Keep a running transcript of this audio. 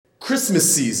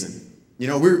Christmas season. You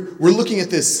know, we're looking at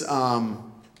this.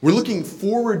 We're looking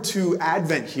forward to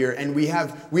Advent here, and we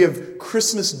have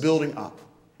Christmas building up.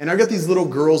 And I've got these little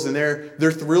girls, and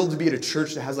they're thrilled to be at a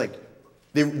church that has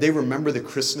they remember the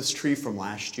Christmas tree from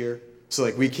last year. So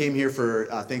we came here for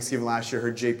Thanksgiving last year,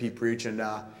 heard JP preach, and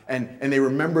they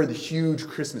remember the huge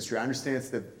Christmas tree. I understand it's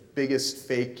the biggest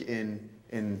fake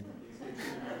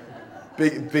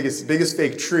biggest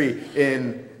fake tree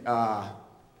in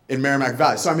Merrimack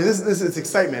Valley. So this is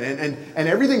excitement, and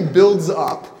everything builds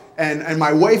up. And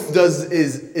my wife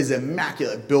is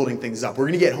immaculate building things up. We're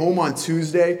gonna get home on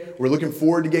Tuesday. We're looking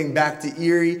forward to getting back to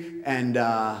Erie, and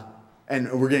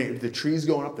we're getting the trees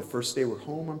going up the first day we're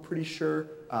home. I'm pretty sure.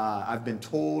 I've been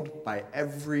told by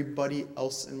everybody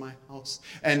else in my house.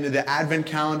 And the Advent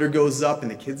calendar goes up,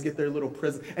 and the kids get their little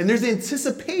presents. And there's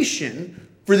anticipation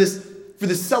for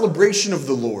this celebration of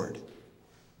the Lord.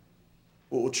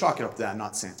 We'll chalk it up to that,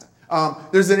 not Santa.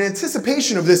 There's an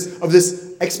anticipation of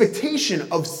this expectation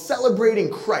of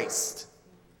celebrating Christ.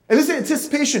 And this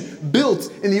anticipation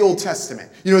built in the Old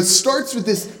Testament. You know, it starts with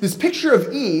this picture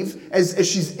of Eve as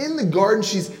she's in the garden,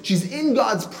 she's in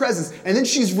God's presence, and then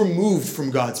she's removed from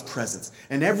God's presence.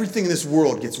 And everything in this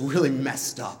world gets really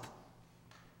messed up.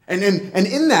 And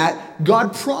in that,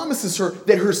 God promises her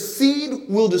that her seed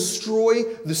will destroy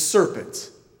the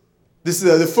serpent. This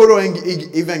is the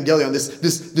Photo-Evangelion.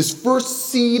 This first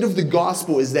seed of the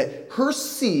gospel is that her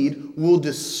seed will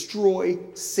destroy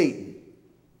Satan.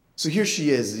 So here she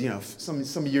is,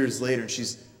 some years later, and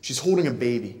she's holding a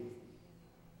baby.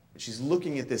 And she's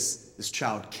looking at this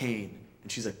child, Cain,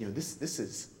 and she's like,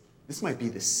 this might be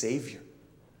the Savior.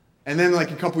 And then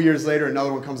a couple years later,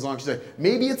 another one comes along. She's like,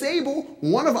 maybe it's Abel.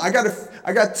 I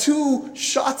got 2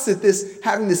 shots at this,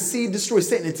 having the seed destroy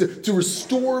Satan, and to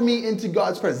restore me into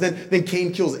God's presence. Then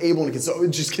Cain kills Abel, and it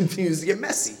just continues to get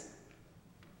messy.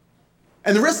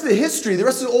 And the rest of the history, the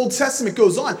rest of the Old Testament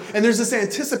goes on, and there's this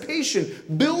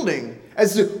anticipation building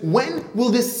as to when will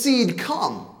this seed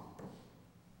come.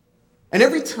 And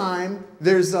every time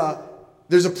there's a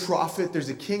prophet, there's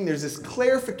a king, there's this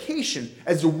clarification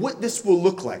as to what this will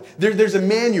look like. There's a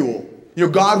manual.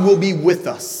 God will be with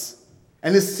us.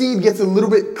 And the seed gets a little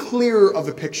bit clearer of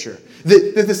a picture.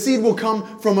 That the seed will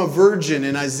come from a virgin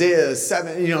in Isaiah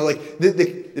 7.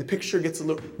 The picture gets a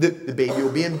little, the baby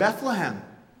will be in Bethlehem.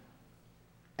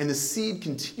 And the seed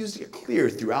continues to get clear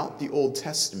throughout the Old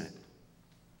Testament.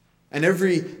 And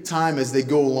every time as they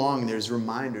go along, there's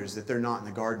reminders that they're not in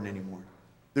the garden anymore.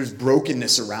 There's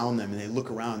brokenness around them, and they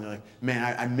look around and they're like,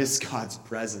 man, I miss God's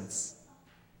presence.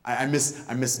 I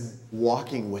miss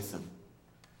walking with him.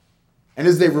 And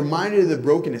as they're reminded of the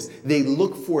brokenness, they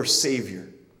look for a Savior.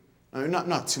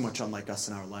 Not too much unlike us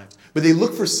in our lives. But they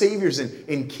look for saviors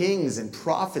in kings and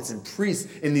prophets and priests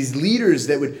and these leaders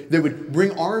that would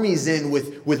bring armies in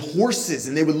with horses.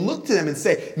 And they would look to them and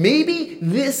say, maybe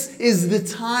this is the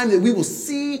time that we will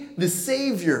see the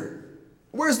Savior.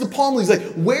 Where's the palm leaves?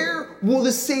 Where will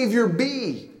the Savior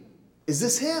be? Is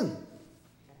this him?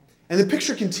 And the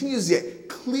picture continues to get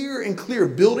clearer and clearer,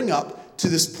 building up to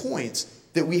this point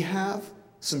that we have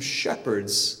some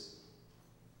shepherds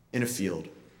in a field.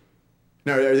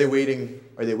 Now, are they waiting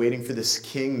for this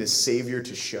king, this Savior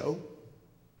to show?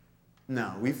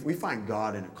 No, we find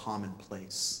God in a common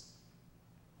place.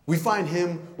 We find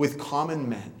him with common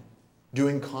men,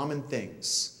 doing common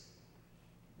things.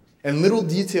 And little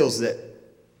details that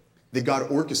God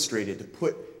orchestrated to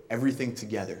put everything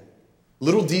together.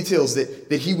 Little details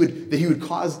that he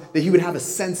would have a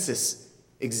census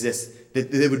exist,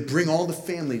 that would bring all the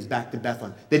families back to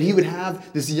Bethlehem, that he would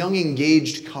have this young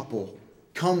engaged couple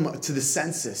come to the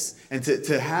census and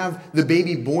to have the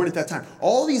baby born at that time.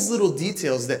 All these little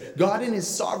details that God in his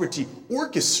sovereignty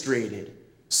orchestrated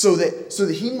so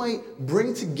that he might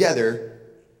bring together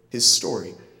his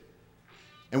story.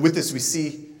 And with this we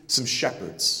see some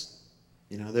shepherds.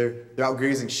 They're out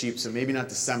grazing sheep, so maybe not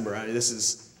December. This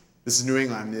is New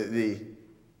England.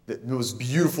 The most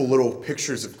beautiful little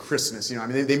pictures of Christmas.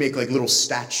 They make little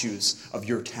statues of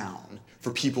your town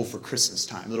for people for Christmas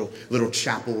time, little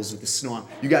chapels with the snow on.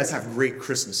 You guys have great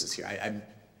Christmases here.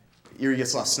 Erie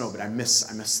gets a lot of snow, but I miss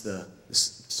the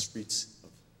streets.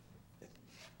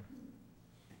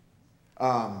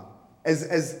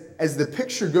 As the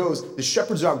picture goes, the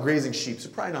shepherds are out grazing sheep, so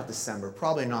probably not December,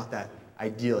 probably not that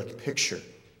idyllic picture.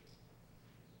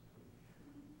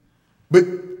 But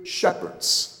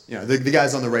shepherds, the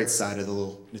guys on the right side of the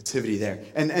little nativity there,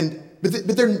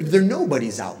 but they're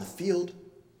nobodies out in the field.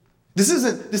 This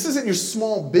isn't your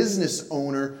small business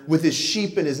owner with his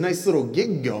sheep and his nice little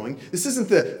gig going. This isn't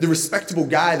the respectable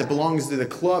guy that belongs to the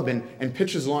club and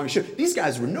pitches along a ship. These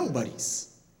guys were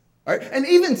nobodies. All right? And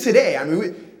even today,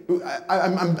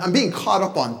 I'm being caught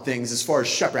up on things as far as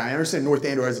shepherding. I understand North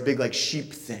Andover has a big like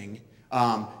sheep thing.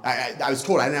 I was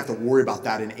told I didn't have to worry about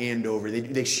that in Andover.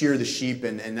 They shear the sheep,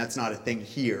 and that's not a thing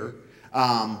here.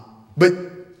 But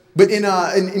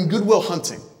in Good Will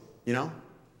Hunting,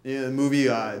 the movie,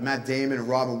 Matt Damon and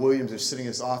Robin Williams are sitting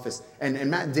in his office, and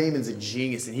Matt Damon's a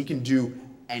genius, and he can do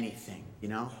anything,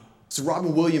 So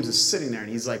Robin Williams is sitting there, and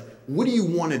he's like, "What do you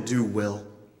want to do, Will?"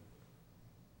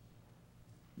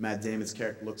 Matt Damon's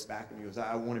character looks back and he goes,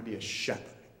 "I want to be a shepherd.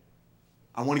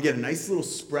 I want to get a nice little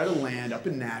spread of land up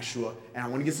in Nashua, and I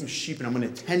want to get some sheep, and I'm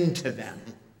going to tend to them."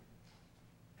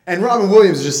 And Robin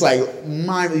Williams is just like,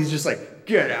 he's just like,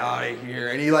 "Get out of here!"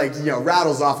 And he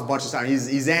rattles off a bunch of times.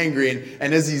 He's angry,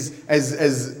 and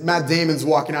as Matt Damon's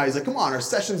walking out, he's like, "Come on, our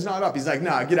session's not up." He's like,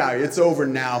 "No, get out of here. It's over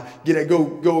now. Get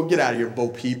out of here, Bo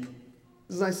Peep."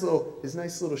 His nice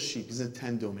little sheep. He's going to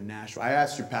tend to him in Nashua. I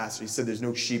asked your pastor. He said there's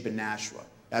no sheep in Nashua.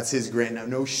 That's his grant.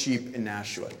 No sheep in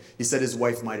Nashua. He said his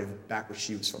wife might have back where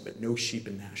she was from, but no sheep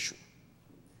in Nashua.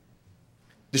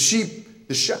 The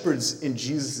shepherds in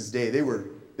Jesus' day, they were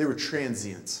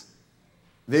transient.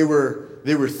 They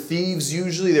were thieves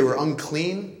usually. They were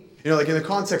unclean. Like in the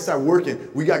context I work in,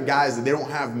 we got guys that they don't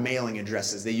have mailing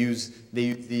addresses. They use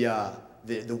the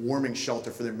warming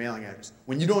shelter for their mailing address.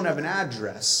 When you don't have an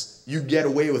address, you get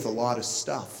away with a lot of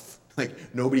stuff.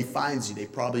 Like nobody finds you. They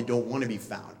probably don't want to be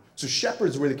found. So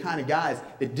shepherds were the kind of guys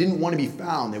that didn't want to be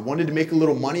found. They wanted to make a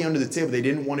little money under the table. They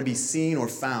didn't want to be seen or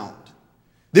found.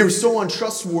 They were so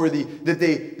untrustworthy that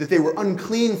they were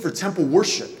unclean for temple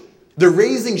worship. They're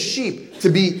raising sheep to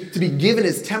be given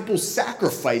as temple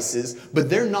sacrifices, but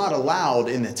they're not allowed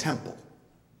in the temple.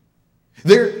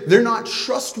 They're not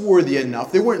trustworthy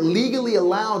enough. They weren't legally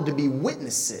allowed to be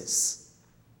witnesses.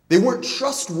 They weren't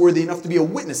trustworthy enough to be a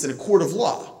witness in a court of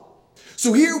law.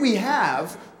 So here we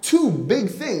have two big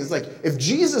things. Like if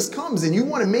Jesus comes and you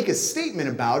want to make a statement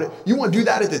about it, you want to do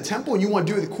that at the temple and you want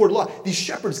to do it at the court of law. These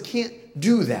shepherds can't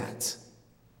do that.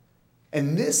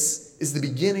 And this is the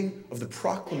beginning of the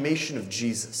proclamation of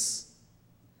Jesus.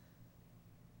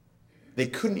 They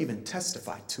couldn't even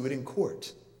testify to it in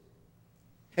court.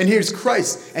 And here's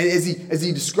Christ, and as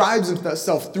he describes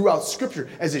himself throughout Scripture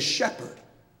as a shepherd.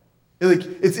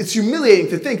 It's humiliating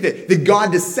to think that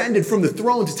God descended from the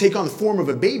throne to take on the form of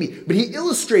a baby, but he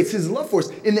illustrates his love for us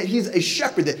in that he's a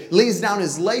shepherd that lays down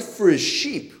his life for his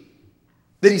sheep,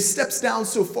 that he steps down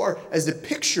so far as to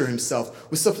picture himself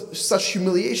with such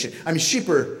humiliation. I mean, sheep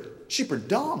are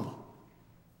dumb.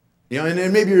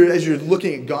 And maybe as you're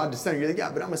looking at God descending, you're like,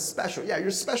 "Yeah, but I'm a special." Yeah, you're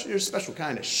a special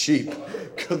kind of sheep.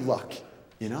 Good luck,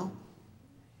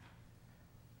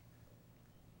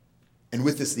 And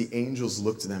with this, the angels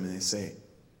look to them and they say,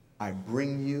 "I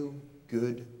bring you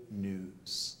good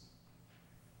news."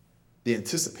 The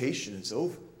anticipation is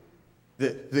over.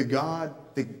 That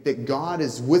God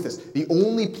is with us. The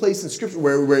only place in Scripture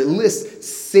where it lists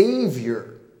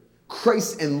Savior,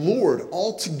 Christ, and Lord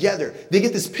all together. They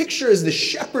get this picture as the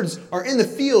shepherds are in the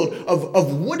field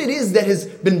of what it is that has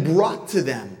been brought to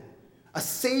them. A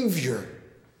Savior,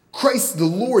 Christ the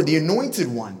Lord, the Anointed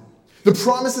One. The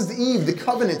promises to Eve, the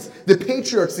covenants, the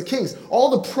patriarchs, the kings, all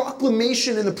the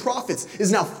proclamation in the prophets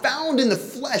is now found in the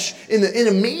flesh, in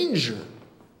a manger,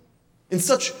 in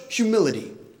such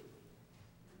humility.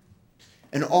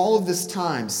 And all of this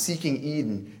time seeking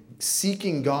Eden,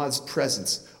 seeking God's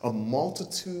presence, a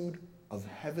multitude of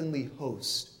heavenly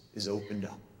hosts is opened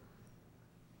up.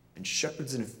 And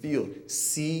shepherds in a field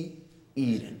see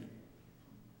Eden.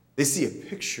 They see a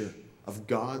picture of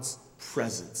God's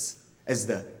presence. As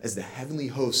the heavenly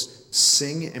hosts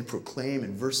sing and proclaim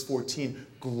in verse 14,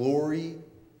 "Glory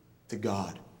to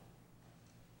God."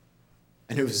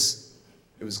 And it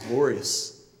was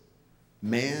glorious.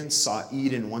 Man saw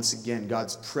Eden once again.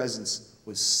 God's presence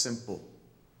was simple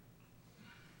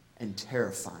and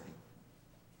terrifying.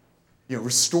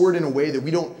 Restored in a way that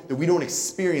we don't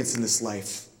experience in this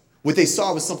life. What they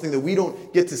saw was something that we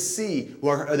don't get to see,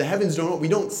 or the heavens don't know. We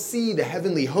don't see the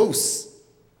heavenly hosts.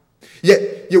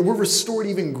 Yet we're restored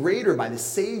even greater by the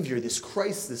Savior, this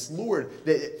Christ, this Lord,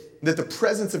 that the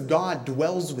presence of God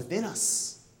dwells within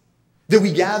us. That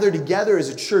we gather together as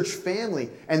a church family,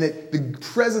 and that the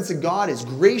presence of God is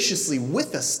graciously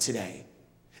with us today.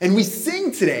 And we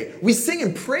sing today. We sing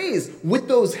and praise with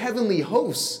those heavenly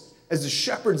hosts, as the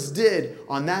shepherds did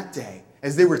on that day,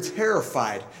 as they were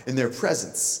terrified in their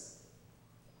presence.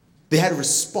 They had a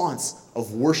response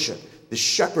of worship. The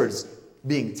shepherds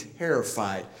being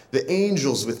terrified, the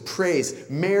angels with praise,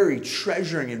 Mary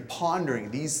treasuring and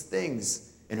pondering these things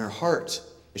in her heart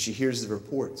as she hears the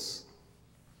reports.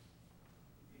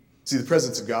 See, the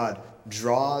presence of God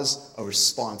draws a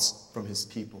response from his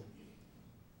people.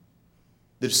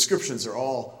 The descriptions are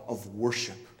all of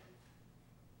worship.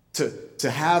 To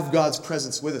have God's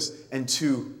presence with us and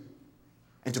to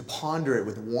ponder it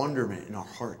with wonderment in our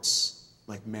hearts,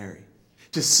 like Mary.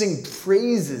 To sing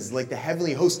praises like the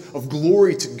heavenly host of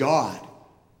glory to God.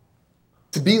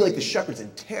 To be like the shepherds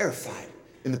and terrified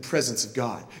in the presence of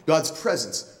God. God's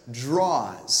presence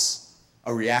draws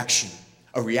a reaction,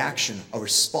 a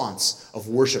response of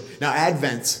worship. Now,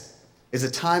 Advent is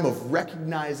a time of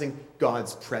recognizing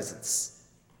God's presence.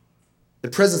 The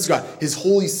presence of God, His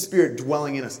Holy Spirit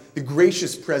dwelling in us, the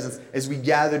gracious presence as we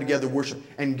gather together to worship,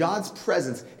 and God's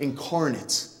presence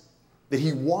incarnate, that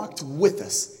He walked with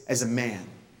us as a man.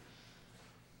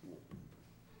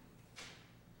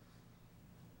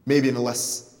 Maybe in a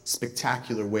less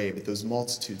spectacular way, but those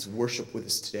multitudes worship with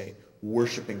us today,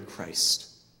 worshiping Christ.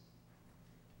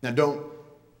 Now, don't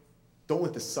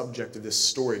let the subject of this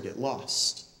story get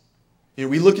lost. You know,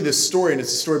 we look at this story, and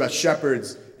it's a story about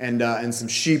shepherds and some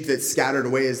sheep that scattered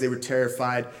away as they were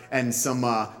terrified, and some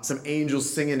angels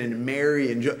singing, and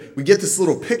Mary, and we get this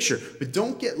little picture. But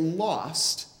don't get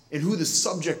lost in who the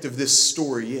subject of this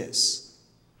story is.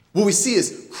 What we see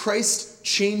is Christ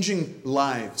changing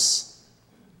lives.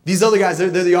 These other guys,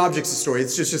 they're the objects of the story.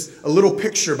 It's just a little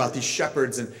picture about these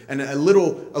shepherds and a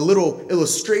little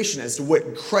illustration as to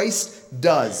what Christ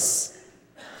does.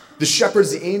 The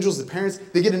shepherds, the angels, the parents,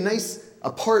 they get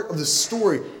a part of the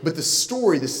story, but the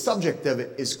story, the subject of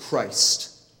it is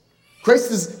Christ.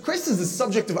 Christ is the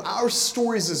subject of our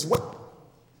stories as well.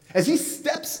 As He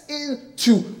steps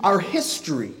into our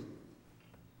history,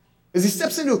 as He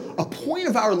steps into a point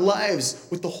of our lives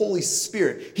with the Holy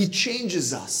Spirit, He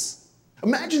changes us.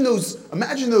 Imagine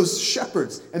those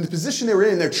shepherds and the position they were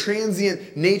in, their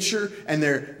transient nature and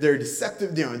their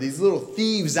deceptive, these little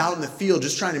thieves out in the field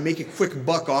just trying to make a quick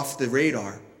buck off the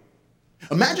radar.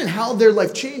 Imagine how their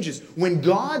life changes when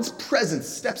God's presence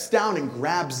steps down and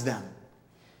grabs them.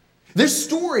 Their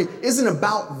story isn't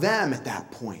about them at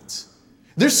that point.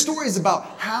 Their story is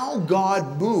about how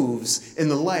God moves in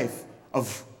the life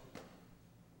of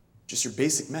just your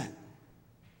basic men.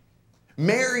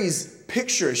 Mary's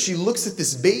picture, as she looks at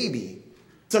this baby,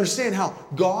 to understand how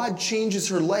God changes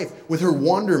her life with her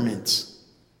wonderment.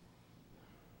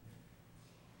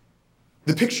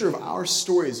 The picture of our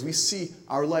story as we see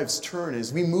our lives turn,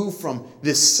 as we move from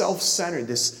this self-centered,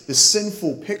 this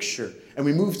sinful picture, and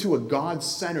we move to a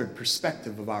God-centered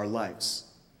perspective of our lives.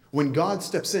 When God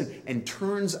steps in and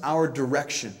turns our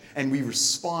direction and we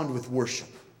respond with worship.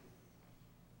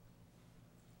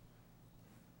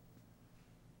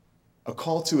 A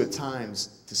call to, at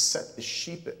times, to set the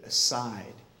sheep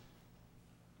aside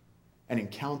and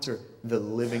encounter the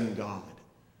living God.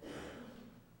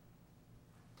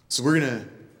 So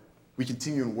we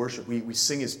continue in worship. We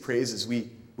sing His praises.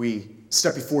 We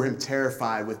step before Him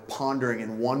terrified with pondering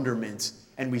and wonderment.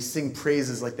 And we sing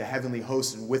praises like the heavenly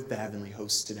host and with the heavenly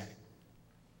host today.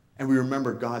 And we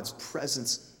remember God's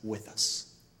presence with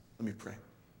us. Let me pray.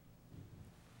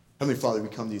 Heavenly Father, we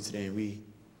come to You today and we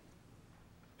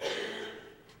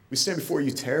stand before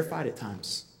You terrified at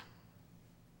times.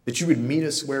 That You would meet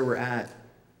us where we're at.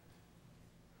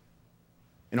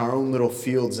 In our own little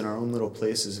fields, in our own little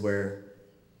places where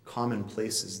common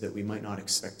places that we might not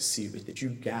expect to see, but that You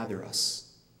gather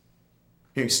us.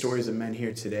 Hearing stories of men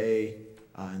here today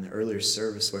in the earlier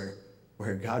service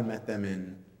where God met them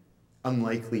in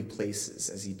unlikely places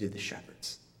as He did the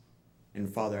shepherds.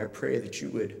 And Father, I pray that you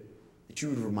would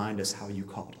remind us how You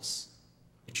called us.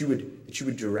 That you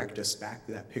would direct us back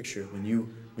to that picture when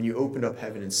you opened up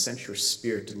heaven and sent Your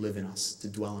Spirit to live in us, to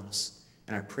dwell in us.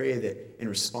 And I pray that in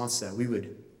response to that, we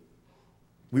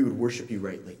would worship You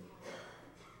rightly.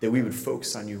 That we would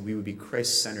focus on You. We would be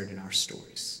Christ-centered in our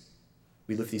stories.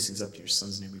 We lift these things up to Your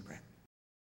Son's name, we pray.